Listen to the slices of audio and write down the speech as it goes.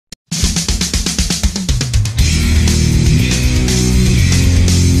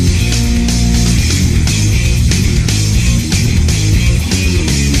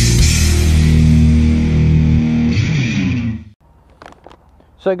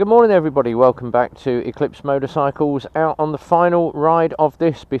So good morning everybody, welcome back to Eclipse Motorcycles, out on the final ride of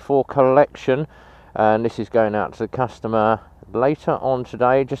this before collection, and this is going out to the customer later on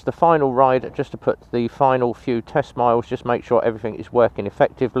today. Just the final ride, just to put the final few test miles, just make sure everything is working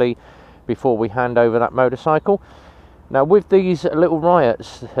effectively before we hand over that motorcycle. Now with these little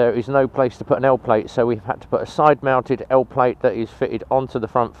Riots, there is no place to put an L plate, so we've had to put a side mounted L plate that is fitted onto the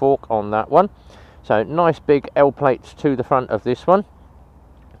front fork on that one. So nice big L plates to the front of this one.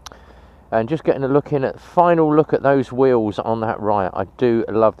 And just getting a final look at those wheels on that Riot. I do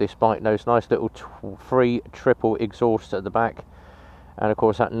love this bike. Those nice little free triple exhausts at the back, and of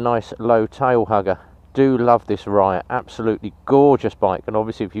course that nice low tail hugger. Do love this Riot. Absolutely gorgeous bike. And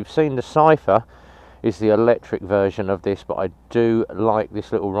obviously if you've seen the Cypher, is the electric version of this, but I do like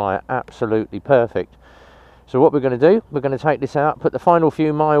this little Riot. Absolutely perfect. So what we're going to do, we're going to take this out, put the final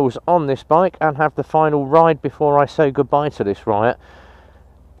few miles on this bike, and have the final ride before I say goodbye to this Riot.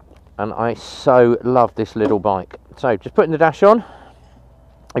 And I so love this little bike. So just putting the dash on.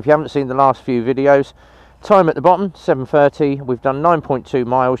 If you haven't seen the last few videos, time at the bottom 7:30. We've done 9.2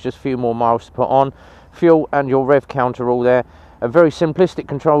 miles, just a few more miles to put on. Fuel and your rev counter all there. Very simplistic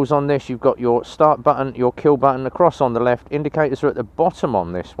controls on this. You've got your start button, your kill button across on the left. Indicators are at the bottom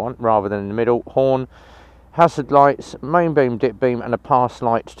on this one rather than in the middle. Horn, hazard lights, main beam, dip beam, and a pass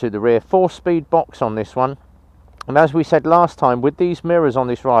light to the rear. 4-speed box on this one. And as we said last time, with these mirrors on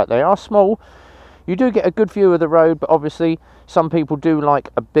this Riot, they are small. You do get a good view of the road, but obviously some people do like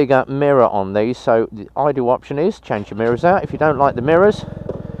a bigger mirror on these. So the ideal option is change your mirrors out. If you don't like the mirrors,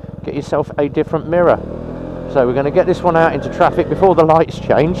 get yourself a different mirror. So we're going to get this one out into traffic before the lights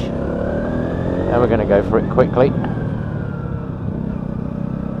change. And we're going to go for it quickly.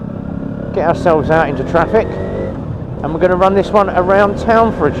 Get ourselves out into traffic. And we're going to run this one around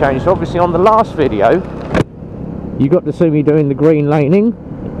town for a change. So obviously on the last video, you got to see me doing the green laning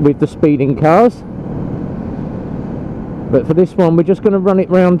with the speeding cars, but for this one we're just going to run it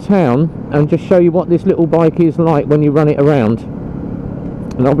round town and just show you what this little bike is like when you run it around.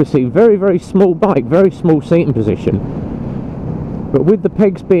 And obviously very small bike, very small seating position, but with the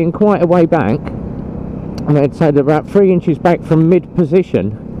pegs being quite a way back, and I'd say they're about 3 inches back from mid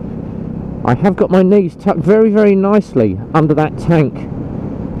position, I have got my knees tucked very nicely under that tank,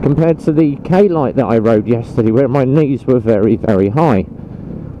 compared to the K-Light that I rode yesterday where my knees were very high.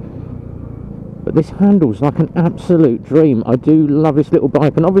 But this handles like an absolute dream. I do love this little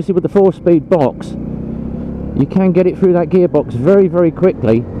bike, and obviously with the 4-speed box you can get it through that gearbox very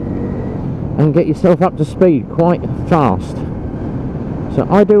quickly and get yourself up to speed quite fast. So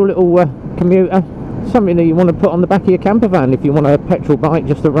ideal little commuter, something that you want to put on the back of your camper van if you want a petrol bike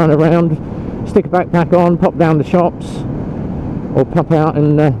just to run around, stick a backpack on, pop down the shops, or pop out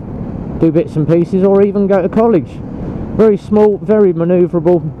and do bits and pieces, or even go to college. Very small, very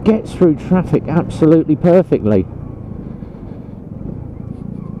manoeuvrable, gets through traffic absolutely perfectly,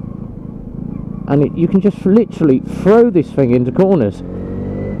 and you can just literally throw this thing into corners.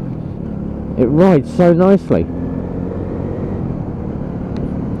 It rides so nicely.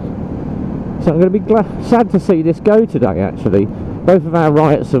 So I'm going to be sad to see this go today. Actually, both of our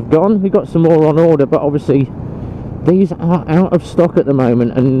Riots have gone. We've got some more on order, but obviously these are out of stock at the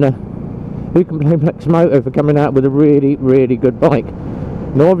moment, and who can blame Lexmoto for coming out with a really good bike.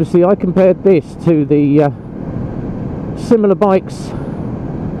 Now obviously I compared this to the similar bikes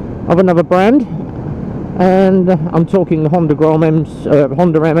of another brand, and I'm talking the Honda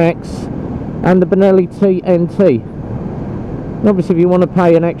Honda MX and the Benelli TNT. And obviously if you want to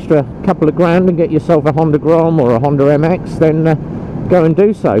pay an extra couple of grand and get yourself a Honda Grom or a Honda MX, then go and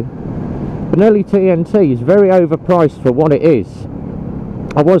do so. Benelli TNT is very overpriced for what it is.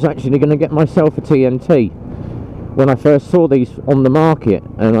 I was actually going to get myself a TNT when I first saw these on the market,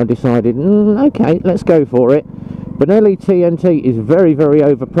 and I decided, okay, let's go for it. Benelli TNT is very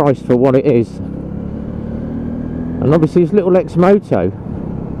overpriced for what it is. And obviously this little Lexmoto,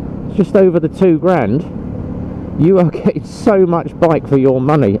 just over the 2 grand. You are getting so much bike for your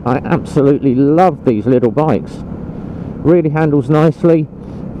money. I absolutely love these little bikes. Really handles nicely,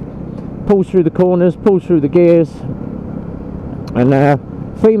 pulls through the corners, pulls through the gears. And a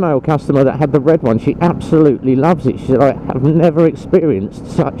female customer that had the red one, she absolutely loves it. She said, I have never experienced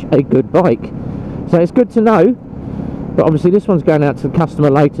such a good bike. So it's good to know. But obviously this one's going out to the customer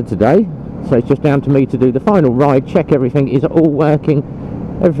later today, so it's just down to me to do the final ride, check everything is all working,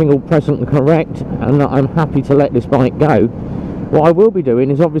 everything all present and correct, and I'm happy to let this bike go. What I will be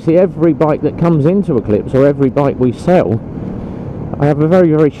doing is obviously every bike that comes into Eclipse, or every bike we sell, I have a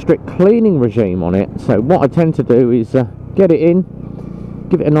very strict cleaning regime on it. So what I tend to do is get it in,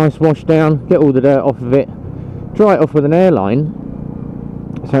 give it a nice wash down, get all the dirt off of it, dry it off with an airline,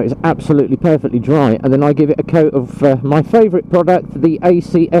 so it's absolutely perfectly dry, and then I give it a coat of my favourite product, the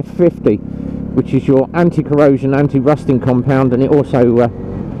ACF50, which is your anti-corrosion, anti-rusting compound, and it also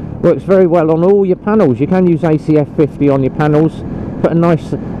works very well on all your panels. You can use ACF50 on your panels, put a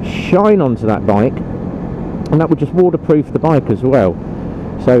nice shine onto that bike, and that will just waterproof the bike as well.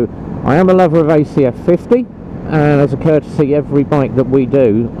 So I am a lover of ACF50, and as a courtesy, every bike that we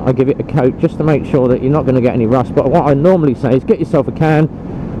do, I give it a coat just to make sure that you're not going to get any rust. But what I normally say is get yourself a can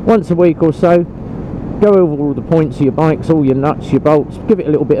once a week or so, go over all the points of your bikes, all your nuts, your bolts, give it a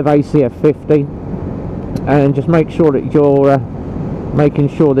little bit of ACF50, and just make sure that you're making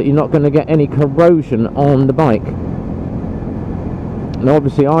sure that you're not going to get any corrosion on the bike. Now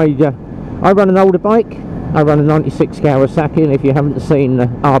obviously I run an older bike. I run a 96 Kawasaki, and if you haven't seen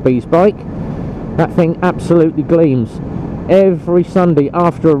RB's bike, that thing absolutely gleams. Every Sunday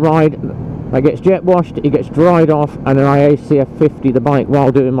after a ride, it gets jet washed, it gets dried off, and then I ACF50 the bike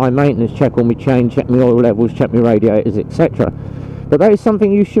while doing my maintenance, check all my chain, check my oil levels, check my radiators, etc. But that is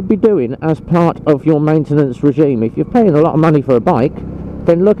something you should be doing as part of your maintenance regime. If you're paying a lot of money for a bike,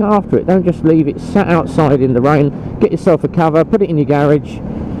 then look after it. Don't just leave it sat outside in the rain. Get yourself a cover, put it in your garage.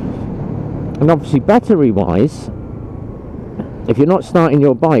 And obviously battery wise, if you're not starting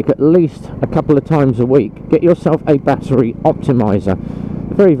your bike at least a couple of times a week, get yourself a battery optimizer.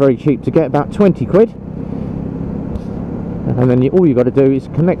 Very, very cheap to get, about 20 quid. And then all you've got to do is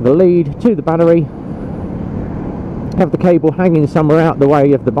connect the lead to the battery, have the cable hanging somewhere out the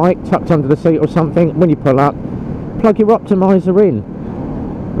way of the bike, tucked under the seat or something. When you pull up, plug your optimizer in.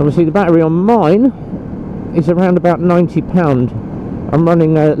 Obviously the battery on mine is around about £90. I'm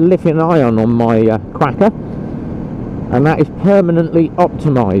running a lithium ion on my Quacker, and that is permanently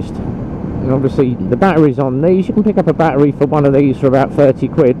optimised. And obviously the batteries on these, you can pick up a battery for one of these for about 30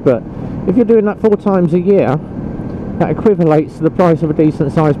 quid, but if you're doing that 4 times a year, that equivalates to the price of a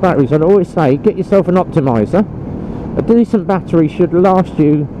decent sized battery. So I'd always say, get yourself an optimizer. A decent battery should last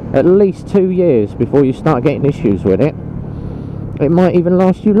you at least 2 years before you start getting issues with it. It might even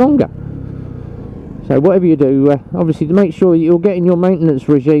last you longer. So whatever you do, obviously to make sure you're getting your maintenance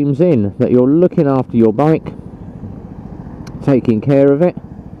regimes in, that you're looking after your bike, taking care of it,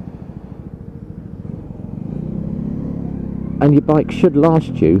 and your bike should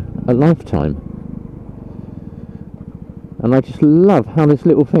last you a lifetime. And I just love how this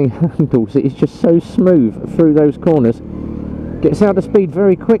little thing handles. It is just so smooth through those corners. Gets out of speed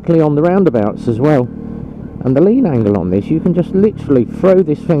very quickly on the roundabouts as well. And the lean angle on this, you can just literally throw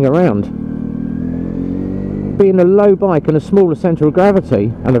this thing around. Being a low bike and a smaller centre of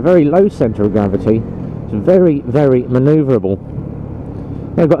gravity, and a very low centre of gravity, it's very, very manoeuvrable.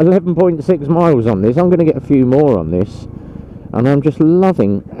 I've got 11.6 miles on this. I'm going to get a few more on this. And I'm just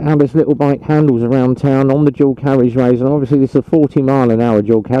loving how this little bike handles around town on the dual carriageways. And obviously this is a 40 mile an hour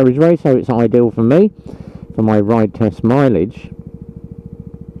dual carriageway, so it's ideal for me, for my ride test mileage.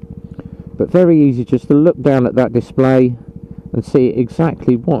 But very easy just to look down at that display and see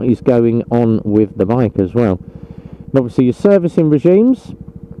exactly what is going on with the bike as well. And obviously your servicing regimes,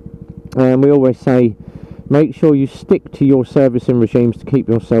 and we always say make sure you stick to your servicing regimes to keep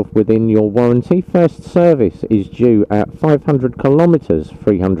yourself within your warranty. First service is due at 500 kilometres,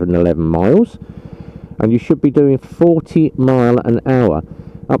 311 miles, and you should be doing 40 mile an hour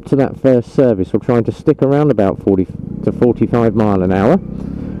up to that first service, or trying to stick around about 40 to 45 mile an hour.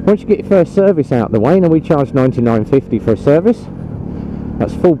 Once you get your first service out the way, now we charge $99.50 for a service.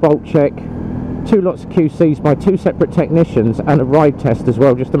 That's full bolt check, 2 lots of QCs by 2 separate technicians, and a ride test as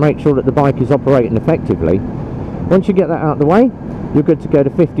well, just to make sure that the bike is operating effectively. Once you get that out the way, you're good to go to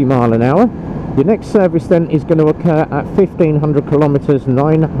 50 mile an hour. Your next service then is going to occur at 1,500 kilometres,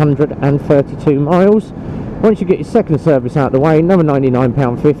 932 miles. Once you get your second service out the way, another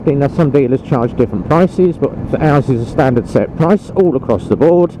 £99.50. Now some dealers charge different prices, but ours is a standard set price all across the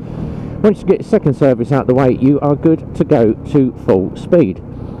board. Once you get your second service out the way, you are good to go to full speed.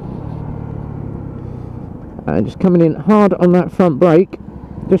 And just coming in hard on that front brake,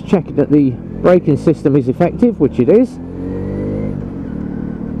 just checking that the braking system is effective, which it is.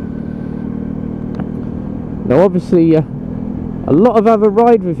 Now obviously a lot of other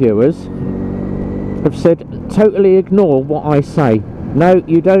ride reviewers have said totally ignore what I say. No,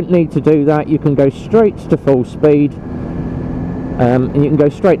 you don't need to do that. You can go straight to full speed, and you can go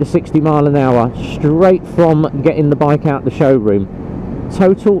straight to 60 mile an hour straight from getting the bike out the showroom.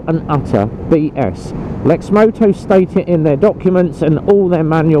 Total and utter BS. Lexmoto state it in their documents and all their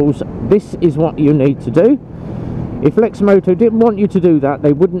manuals. This is what you need to do. If Lexmoto didn't want you to do that,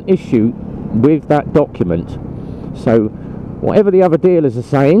 they wouldn't issue with that document. So whatever the other dealers are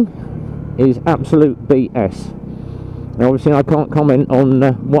saying is absolute BS. Now obviously I can't comment on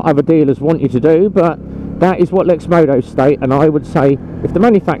what other dealers want you to do, but that is what Lexmoto state, and I would say if the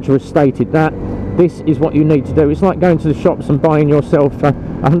manufacturer stated that, this is what you need to do. It's like going to the shops and buying yourself a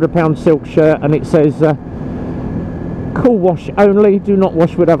 £100 silk shirt and it says cool wash only, do not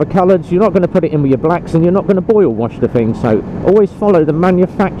wash with other colours. You're not going to put it in with your blacks, and you're not going to boil wash the thing. So always follow the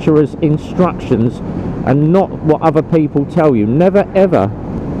manufacturer's instructions and not what other people tell you. Never ever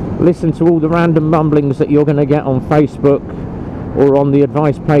listen to all the random mumblings that you're going to get on Facebook or on the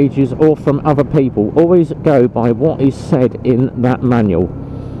advice pages or from other people. Always go by what is said in that manual.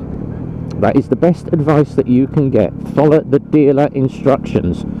 That is the best advice that you can get. Follow the dealer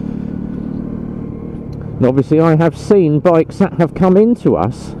instructions. And obviously I have seen bikes that have come into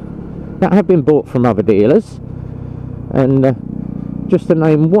us that have been bought from other dealers, and just to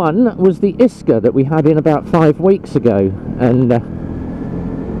name one was the Iska that we had in about 5 weeks ago, and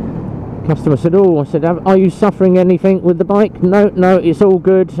customer said, oh, I said, are you suffering anything with the bike? No, it's all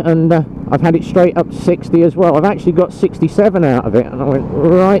good, and I've had it straight up to 60 as well. I've actually got 67 out of it. And I went,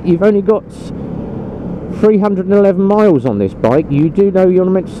 right, you've only got 311 miles on this bike. You do know you're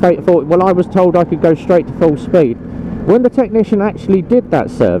meant to stay at 40. Well, I was told I could go straight to full speed. When the technician actually did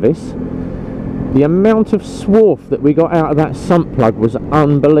that service, the amount of swarf that we got out of that sump plug was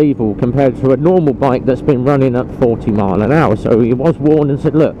unbelievable compared to a normal bike that's been running at 40 mile an hour. So he was warned and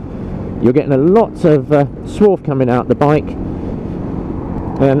said, look, you're getting a lot of swarf coming out the bike.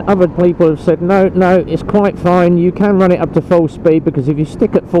 And other people have said, no, it's quite fine, you can run it up to full speed, because if you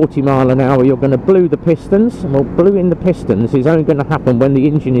stick at 40 mile an hour you're going to blue the pistons. Well, bluing the pistons is only going to happen when the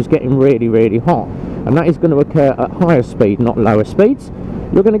engine is getting really, really hot, and that is going to occur at higher speed, not lower speeds.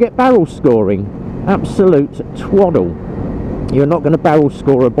 You're going to get barrel scoring, absolute twaddle. You're not going to barrel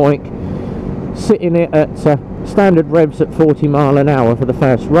score a bike sitting it at standard revs at 40 mile an hour for the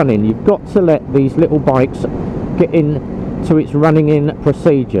first run-in. You've got to let these little bikes get in to its running in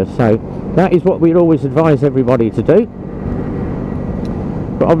procedure. So that is what we'd always advise everybody to do.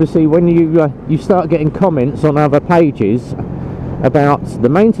 But obviously when you start getting comments on other pages about the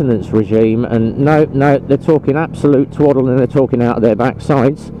maintenance regime, and no, they're talking absolute twaddle and they're talking out of their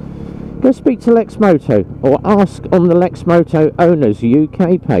backsides, go speak to Lexmoto or ask on the Lexmoto Owners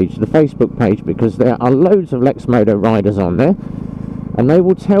UK page, the Facebook page, because there are loads of Lexmoto riders on there, and they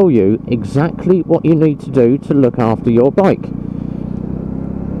will tell you exactly what you need to do to look after your bike.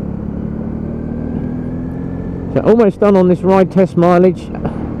 So almost done on this ride test mileage,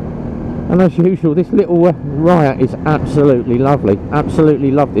 and as usual this little Riot is absolutely lovely. Absolutely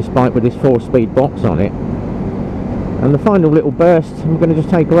love this bike with this 4-speed box on it. And the final little burst, I'm going to just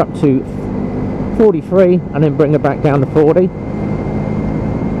take her up to 43 and then bring her back down to 40.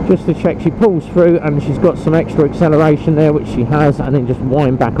 Just to check she pulls through and she's got some extra acceleration there, which she has, and then just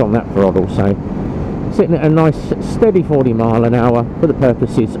wind back on that throttle. So sitting at a nice steady 40 mile an hour for the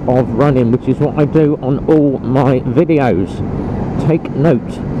purposes of running, which is what I do on all my videos. Take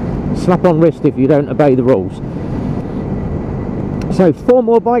note. Slap on wrist if you don't obey the rules. So 4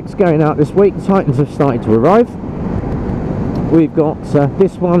 more bikes going out this week. The Titans have started to arrive. We've got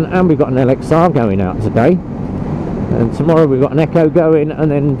this one, and we've got an LXR going out today. And tomorrow we've got an Echo going,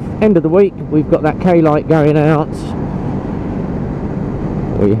 and then end of the week we've got that K-Light going out.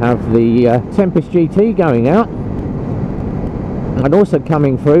 We have the Tempest GT going out, and also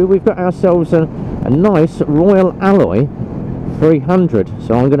coming through we've got ourselves a nice Royal Alloy 300.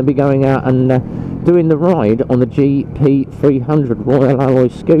 So I'm going to be going out and doing the ride on the GP 300 Royal Alloy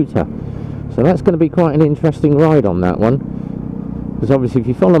scooter. So that's going to be quite an interesting ride on that one, because obviously if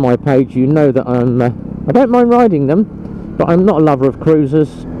you follow my page you know that I don't mind riding them, but I'm not a lover of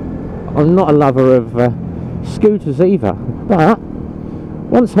cruisers. I'm not a lover of scooters either. But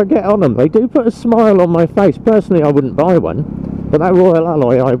once I get on them, they do put a smile on my face. Personally, I wouldn't buy one, but that Royal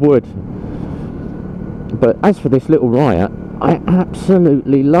Alloy I would. But as for this little Riot, I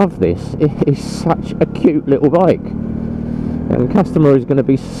absolutely love this. It is such a cute little bike, and the customer is going to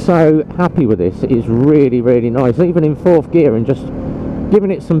be so happy with this. It is really, really nice, even in 4th gear and just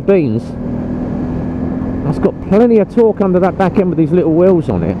giving it some beans. It's got plenty of torque under that back end with these little wheels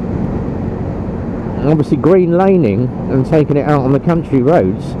on it. And obviously green laning and taking it out on the country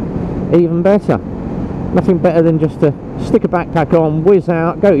roads, even better. Nothing better than just to stick a backpack on, whiz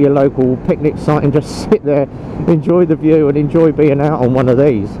out, go to your local picnic site and just sit there, enjoy the view and enjoy being out on one of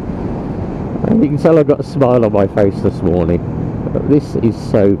these. And you can tell I've got a smile on my face this morning. But this is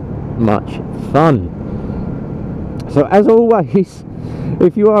so much fun. So as always,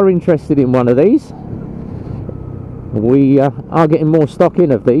 if you are interested in one of these, we are getting more stock in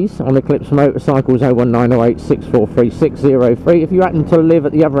of these on Eclipse Motorcycles 01908 643 603. If you happen to live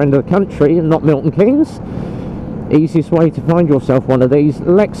at the other end of the country and not Milton Keynes, Easiest way to find yourself one of these,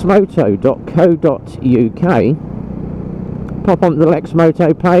 lexmoto.co.uk. Pop onto the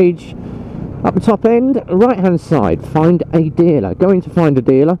Lexmoto page, up the top end, right hand side, find a dealer. Go into find a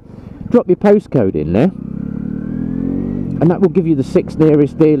dealer, drop your postcode in there, and that will give you the 6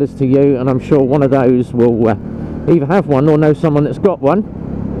 nearest dealers to you, and I'm sure one of those will either have one or know someone that's got one,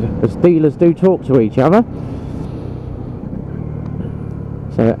 as dealers do talk to each other.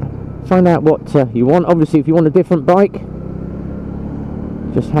 So find out what you want. Obviously, if you want a different bike,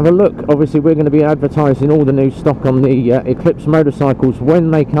 just have a look. Obviously, we're going to be advertising all the new stock on the Eclipse motorcycles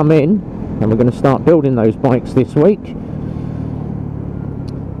when they come in, and we're going to start building those bikes this week.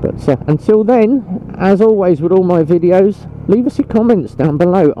 But until then, as always with all my videos, leave us your comments down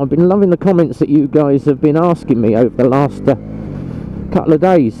below. I've been loving the comments that you guys have been asking me over the last couple of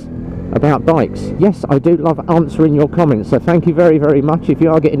days about bikes. Yes, I do love answering your comments, so thank you very, very much if you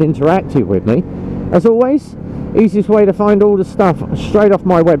are getting interactive with me. As always, easiest way to find all the stuff straight off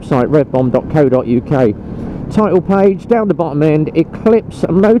my website, revbomb.co.uk. Title page, down the bottom end, Eclipse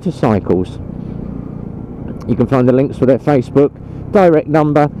Motorcycles. You can find the links for their Facebook, direct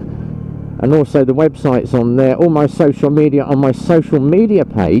number, and also the websites on there. All my social media on my social media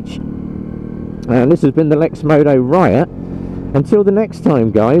page. And this has been the Lexmoto Riot. Until the next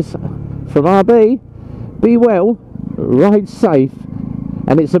time, guys, from RB, be well, ride safe,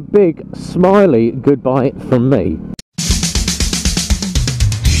 and it's a big smiley goodbye from me.